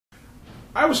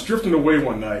I was drifting away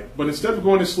one night, but instead of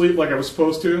going to sleep like I was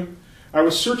supposed to, I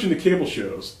was searching the cable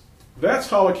shows. That's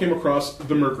how I came across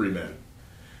The Mercury Men.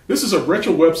 This is a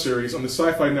retro web series on the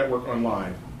Sci-Fi Network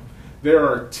Online. There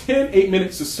are 10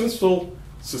 8-minute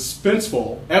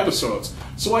suspenseful episodes,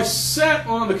 so I sat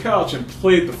on the couch and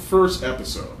played the first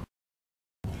episode.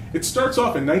 It starts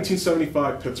off in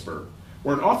 1975 Pittsburgh,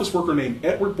 where an office worker named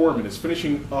Edward Borman is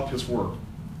finishing up his work.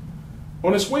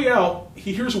 On his way out,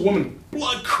 he hears a woman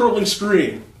blood-curdling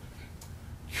scream.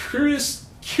 Curious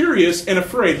and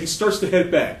afraid, he starts to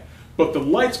head back, but the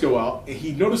lights go out and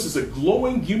he notices a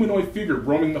glowing humanoid figure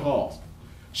roaming the halls,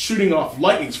 shooting off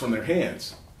lightnings from their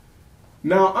hands.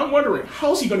 Now, I'm wondering,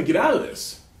 how's he going to get out of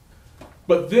this?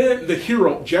 But then the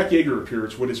hero, Jack Yeager,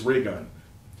 appears with his ray gun,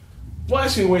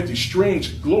 blasting away at these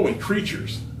strange, glowing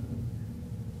creatures.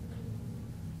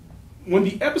 When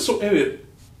the episode ended,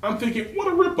 I'm thinking, what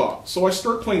a ripoff. So I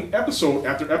start playing episode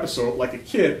after episode like a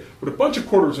kid with a bunch of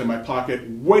quarters in my pocket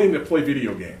waiting to play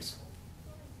video games.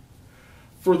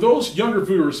 For those younger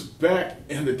viewers back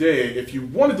in the day, if you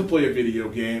wanted to play a video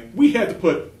game, we had to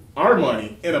put our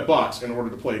money in a box in order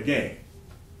to play a game.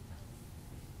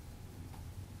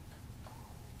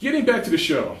 Getting back to the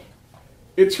show,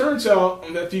 it turns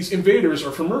out that these invaders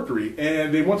are from Mercury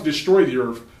and they want to destroy the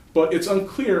Earth, but it's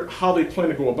unclear how they plan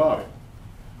to go about it.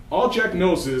 All Jack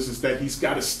knows is that he's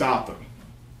got to stop them.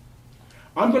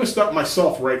 I'm going to stop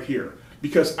myself right here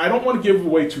because I don't want to give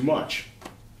away too much.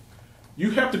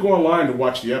 You have to go online to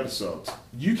watch the episodes.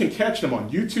 You can catch them on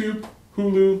YouTube,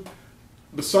 Hulu,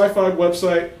 the Sci-Fi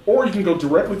website, or you can go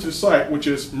directly to the site, which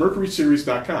is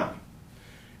mercuryseries.com.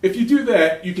 If you do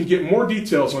that, you can get more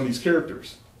details on these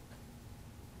characters.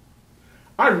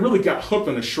 I really got hooked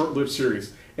on this short-lived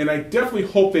series, and I definitely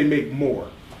hope they make more.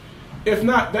 If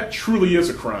not, that truly is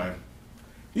a crime.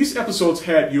 These episodes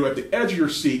had you at the edge of your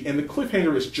seat, and the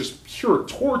cliffhanger is just pure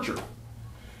torture.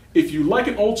 If you like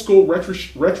an old-school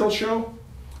retro show,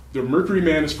 The Mercury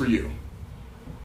Man is for you.